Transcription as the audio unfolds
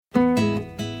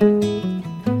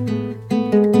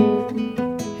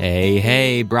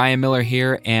Hey, Brian Miller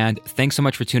here, and thanks so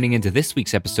much for tuning into this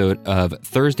week's episode of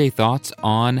Thursday Thoughts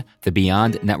on the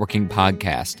Beyond Networking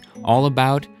podcast, all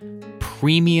about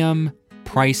premium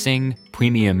pricing,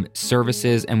 premium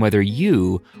services, and whether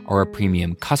you are a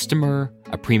premium customer,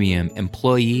 a premium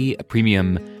employee, a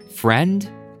premium friend.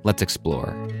 Let's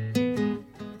explore.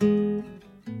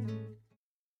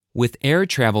 With air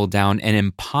travel down an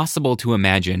impossible to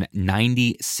imagine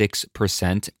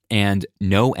 96% and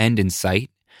no end in sight,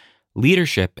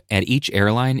 leadership at each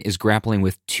airline is grappling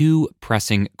with two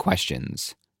pressing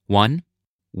questions. One,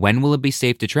 when will it be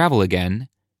safe to travel again?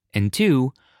 And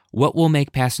two, what will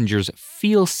make passengers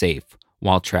feel safe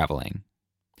while traveling?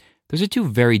 Those are two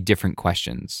very different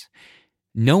questions.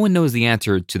 No one knows the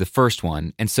answer to the first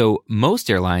one, and so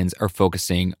most airlines are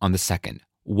focusing on the second.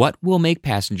 What will make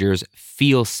passengers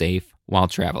feel safe while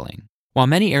traveling? While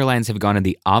many airlines have gone in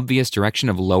the obvious direction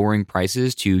of lowering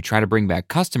prices to try to bring back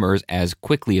customers as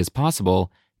quickly as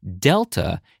possible,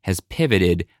 Delta has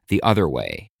pivoted the other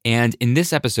way. And in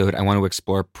this episode, I want to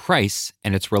explore price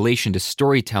and its relation to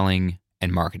storytelling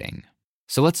and marketing.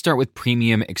 So let's start with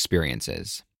premium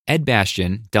experiences. Ed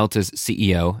Bastian, Delta's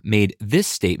CEO, made this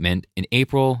statement in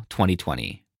April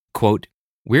 2020. Quote,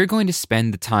 "We're going to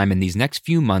spend the time in these next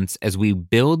few months as we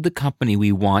build the company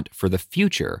we want for the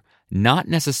future, not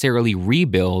necessarily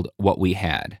rebuild what we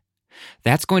had.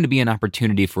 That's going to be an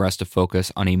opportunity for us to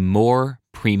focus on a more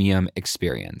premium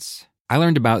experience." I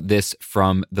learned about this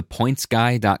from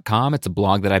thepointsguy.com. It's a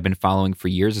blog that I've been following for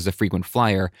years as a frequent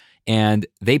flyer, and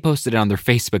they posted it on their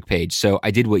Facebook page. So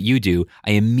I did what you do.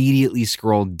 I immediately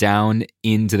scrolled down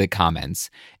into the comments,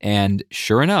 and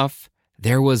sure enough,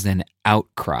 there was an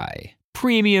outcry.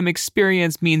 Premium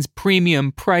experience means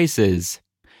premium prices.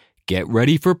 Get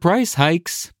ready for price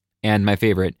hikes. And my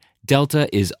favorite, Delta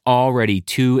is already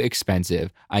too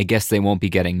expensive. I guess they won't be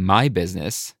getting my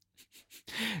business.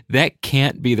 That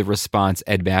can't be the response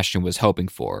Ed Bastian was hoping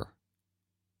for.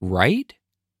 Right?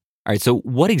 All right, so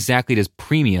what exactly does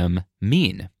premium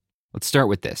mean? Let's start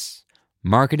with this.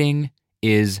 Marketing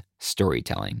is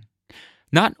storytelling.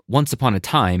 Not once upon a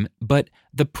time, but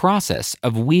the process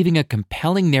of weaving a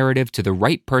compelling narrative to the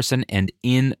right person and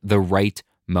in the right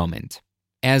moment.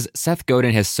 As Seth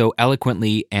Godin has so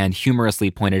eloquently and humorously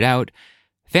pointed out,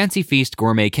 Fancy Feast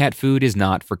gourmet cat food is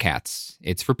not for cats.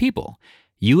 It's for people.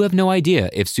 You have no idea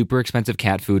if super expensive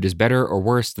cat food is better or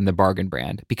worse than the bargain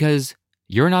brand because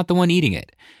you're not the one eating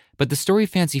it. But the story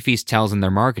Fancy Feast tells in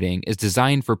their marketing is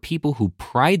designed for people who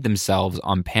pride themselves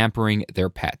on pampering their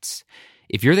pets.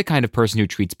 If you're the kind of person who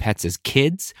treats pets as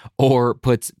kids or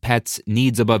puts pets'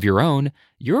 needs above your own,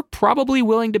 you're probably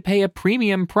willing to pay a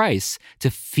premium price to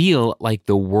feel like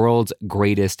the world's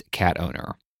greatest cat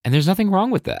owner. And there's nothing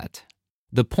wrong with that.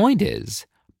 The point is,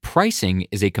 pricing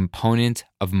is a component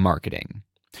of marketing.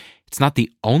 It's not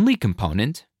the only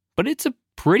component, but it's a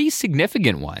pretty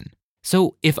significant one.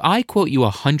 So if I quote you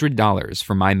 $100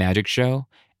 for my magic show,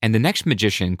 and the next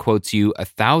magician quotes you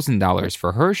 $1,000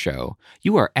 for her show,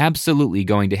 you are absolutely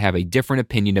going to have a different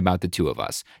opinion about the two of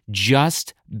us,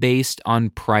 just based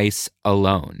on price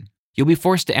alone. You'll be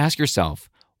forced to ask yourself,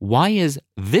 why is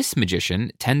this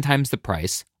magician 10 times the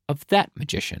price of that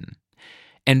magician?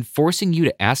 And forcing you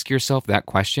to ask yourself that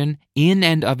question in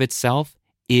and of itself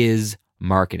is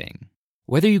marketing.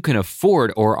 Whether you can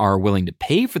afford or are willing to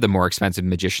pay for the more expensive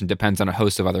magician depends on a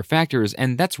host of other factors,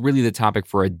 and that's really the topic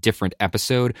for a different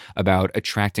episode about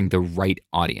attracting the right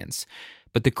audience.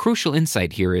 But the crucial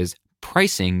insight here is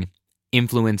pricing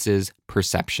influences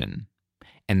perception.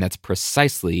 And that's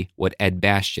precisely what Ed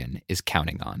Bastian is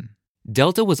counting on.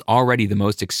 Delta was already the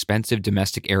most expensive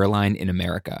domestic airline in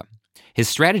America. His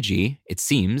strategy, it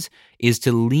seems, is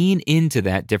to lean into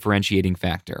that differentiating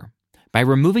factor. By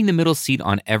removing the middle seat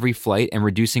on every flight and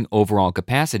reducing overall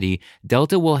capacity,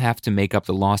 Delta will have to make up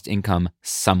the lost income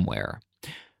somewhere.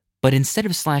 But instead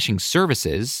of slashing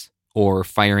services or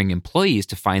firing employees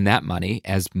to find that money,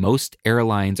 as most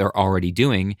airlines are already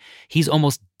doing, he's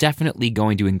almost definitely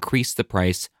going to increase the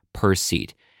price per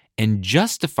seat and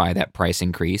justify that price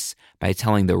increase by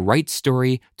telling the right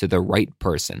story to the right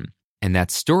person. And that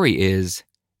story is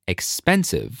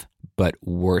expensive, but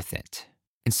worth it.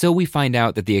 And so we find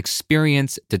out that the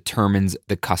experience determines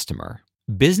the customer.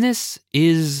 Business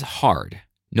is hard,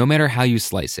 no matter how you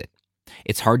slice it.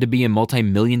 It's hard to be a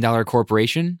multi-million-dollar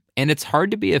corporation, and it's hard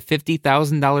to be a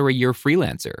 $50,000 a year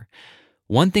freelancer.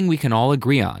 One thing we can all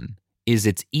agree on is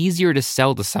it's easier to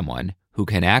sell to someone who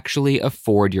can actually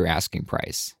afford your asking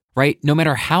price. Right? No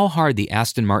matter how hard the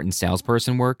Aston Martin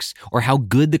salesperson works, or how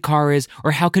good the car is,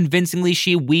 or how convincingly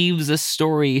she weaves a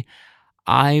story,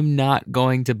 I'm not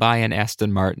going to buy an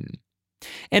Aston Martin.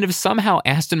 And if somehow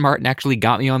Aston Martin actually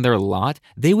got me on their lot,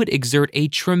 they would exert a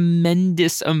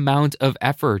tremendous amount of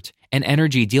effort and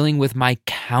energy dealing with my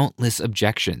countless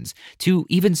objections to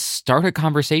even start a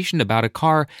conversation about a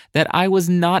car that I was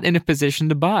not in a position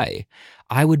to buy.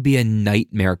 I would be a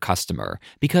nightmare customer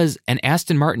because an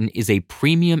Aston Martin is a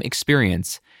premium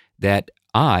experience that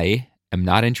I am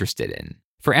not interested in.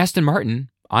 For Aston Martin,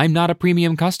 I'm not a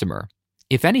premium customer.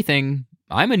 If anything,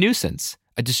 I'm a nuisance,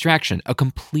 a distraction, a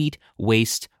complete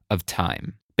waste of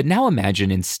time. But now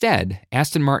imagine instead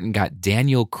Aston Martin got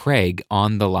Daniel Craig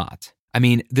on the lot. I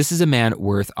mean, this is a man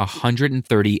worth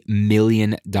 $130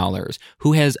 million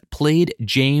who has played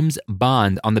James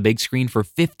Bond on the big screen for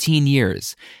 15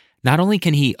 years. Not only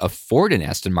can he afford an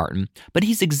Aston Martin, but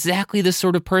he's exactly the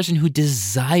sort of person who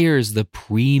desires the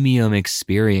premium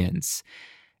experience.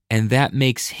 And that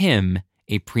makes him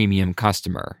a premium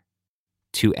customer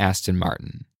to Aston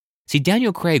Martin. See,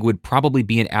 Daniel Craig would probably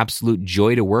be an absolute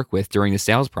joy to work with during the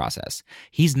sales process.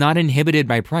 He's not inhibited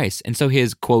by price, and so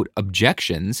his, quote,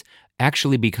 objections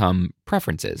actually become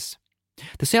preferences.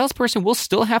 The salesperson will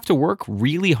still have to work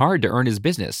really hard to earn his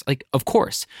business, of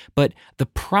course, but the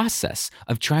process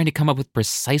of trying to come up with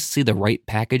precisely the right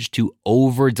package to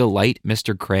over-delight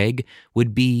Mr. Craig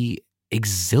would be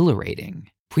exhilarating.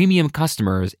 Premium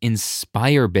customers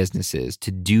inspire businesses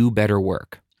to do better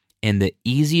work. And the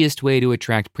easiest way to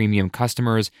attract premium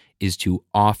customers is to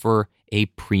offer a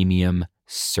premium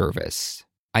service.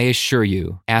 I assure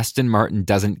you, Aston Martin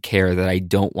doesn't care that I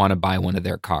don't want to buy one of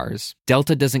their cars.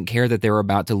 Delta doesn't care that they're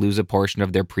about to lose a portion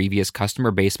of their previous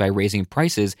customer base by raising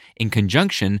prices in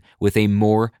conjunction with a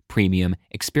more premium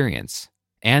experience.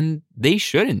 And they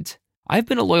shouldn't. I've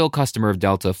been a loyal customer of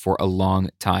Delta for a long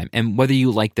time, and whether you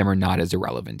like them or not is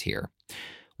irrelevant here.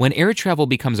 When air travel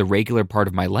becomes a regular part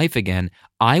of my life again,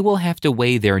 I will have to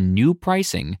weigh their new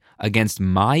pricing against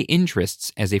my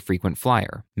interests as a frequent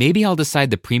flyer. Maybe I'll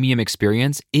decide the premium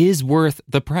experience is worth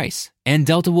the price, and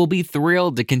Delta will be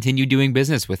thrilled to continue doing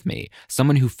business with me,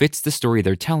 someone who fits the story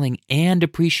they're telling and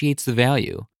appreciates the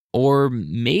value. Or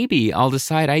maybe I'll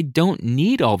decide I don't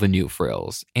need all the new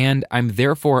frills, and I'm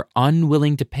therefore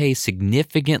unwilling to pay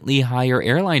significantly higher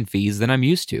airline fees than I'm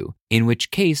used to, in which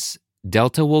case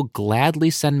Delta will gladly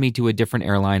send me to a different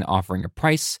airline offering a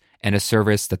price and a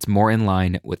service that's more in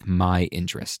line with my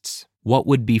interests. What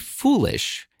would be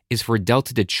foolish is for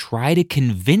Delta to try to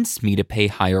convince me to pay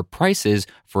higher prices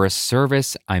for a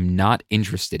service I'm not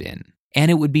interested in. And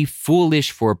it would be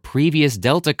foolish for previous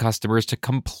Delta customers to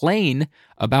complain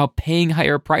about paying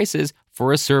higher prices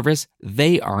for a service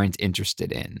they aren't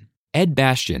interested in. Ed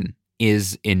Bastian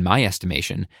is, in my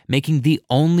estimation, making the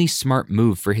only smart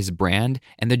move for his brand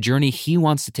and the journey he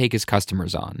wants to take his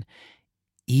customers on,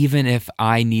 even if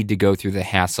I need to go through the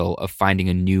hassle of finding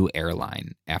a new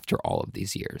airline after all of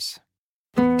these years.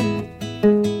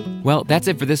 Well, that's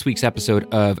it for this week's episode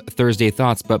of Thursday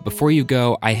Thoughts, but before you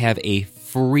go, I have a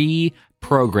free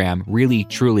program, really,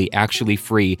 truly, actually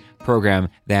free program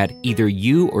that either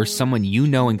you or someone you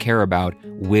know and care about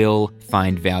will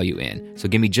find value in. So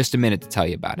give me just a minute to tell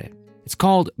you about it. It's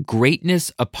called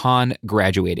Greatness Upon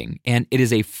Graduating, and it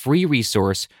is a free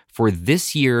resource for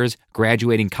this year's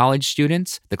graduating college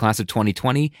students, the class of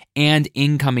 2020, and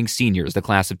incoming seniors, the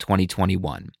class of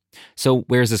 2021. So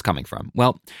where's this coming from?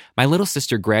 Well, my little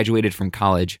sister graduated from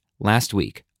college last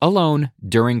week, alone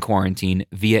during quarantine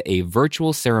via a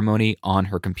virtual ceremony on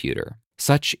her computer.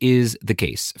 Such is the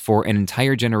case for an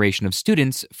entire generation of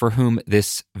students for whom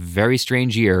this very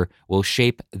strange year will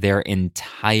shape their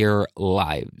entire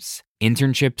lives.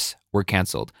 Internships were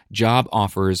canceled, job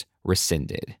offers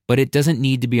rescinded. But it doesn't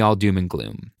need to be all doom and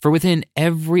gloom. For within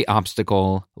every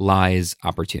obstacle lies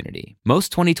opportunity.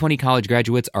 Most 2020 college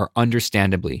graduates are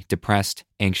understandably depressed,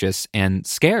 anxious, and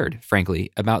scared,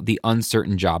 frankly, about the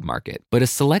uncertain job market. But a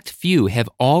select few have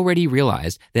already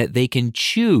realized that they can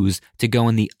choose to go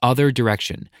in the other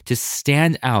direction, to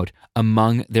stand out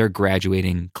among their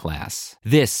graduating class.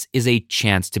 This is a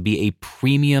chance to be a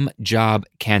premium job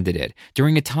candidate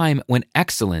during a time when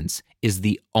excellence is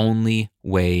the only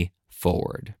way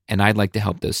forward. And I'd like to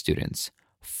help those students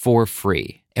for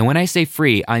free. And when I say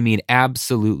free, I mean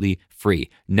absolutely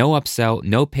free. No upsell,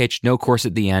 no pitch, no course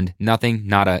at the end, nothing,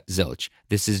 nada, zilch.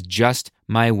 This is just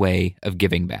my way of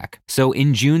giving back. So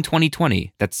in June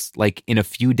 2020, that's like in a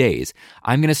few days,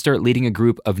 I'm going to start leading a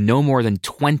group of no more than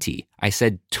 20, I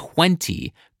said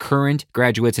 20 current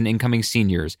graduates and incoming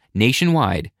seniors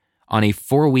nationwide on a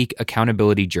 4-week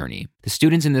accountability journey. The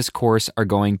students in this course are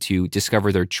going to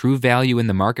discover their true value in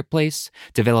the marketplace,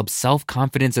 develop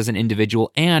self-confidence as an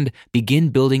individual, and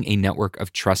begin building a network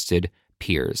of trusted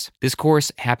peers. This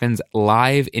course happens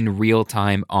live in real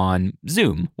time on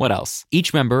Zoom. What else?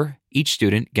 Each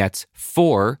student gets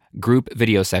 4 group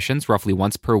video sessions, roughly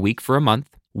once per week for a month,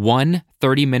 1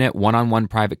 30-minute one-on-one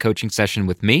private coaching session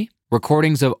with me,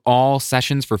 recordings of all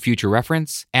sessions for future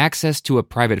reference, access to a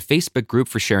private Facebook group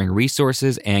for sharing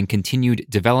resources and continued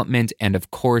development, and of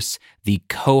course, the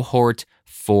cohort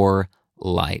for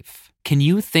life. Can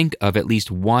you think of at least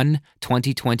one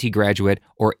 2020 graduate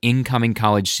or incoming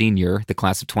college senior, the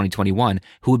class of 2021,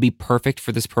 who would be perfect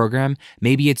for this program?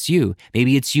 Maybe it's you.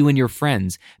 Maybe it's you and your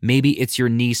friends. Maybe it's your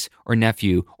niece or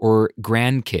nephew or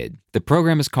grandkid. The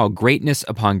program is called Greatness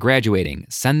Upon Graduating.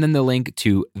 Send them the link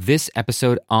to this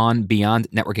episode on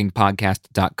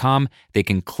beyondnetworkingpodcast.com. They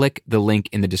can click the link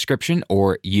in the description,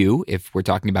 or you, if we're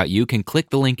talking about you, can click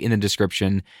the link in the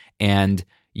description and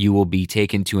you will be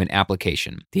taken to an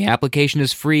application. The application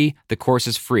is free, the course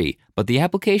is free, but the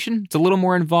application, it's a little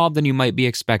more involved than you might be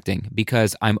expecting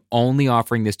because I'm only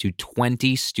offering this to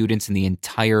 20 students in the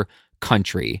entire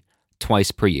country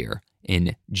twice per year,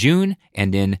 in June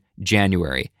and in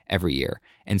January every year.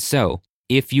 And so,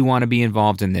 if you want to be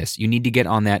involved in this, you need to get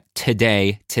on that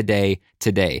today.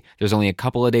 There's only a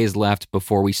couple of days left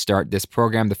before we start this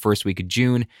program the first week of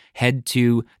June. Head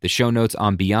to the show notes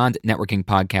on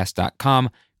beyondnetworkingpodcast.com,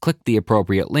 click the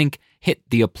appropriate link, hit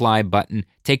the apply button,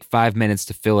 take 5 minutes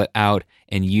to fill it out,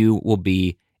 and you will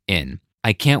be in.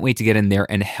 I can't wait to get in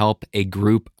there and help a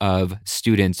group of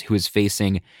students who is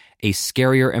facing a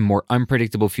scarier and more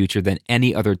unpredictable future than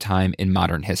any other time in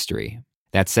modern history.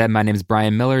 That said, my name is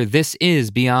Brian Miller. This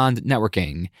is Beyond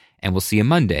Networking, and we'll see you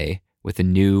Monday with a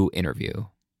new interview.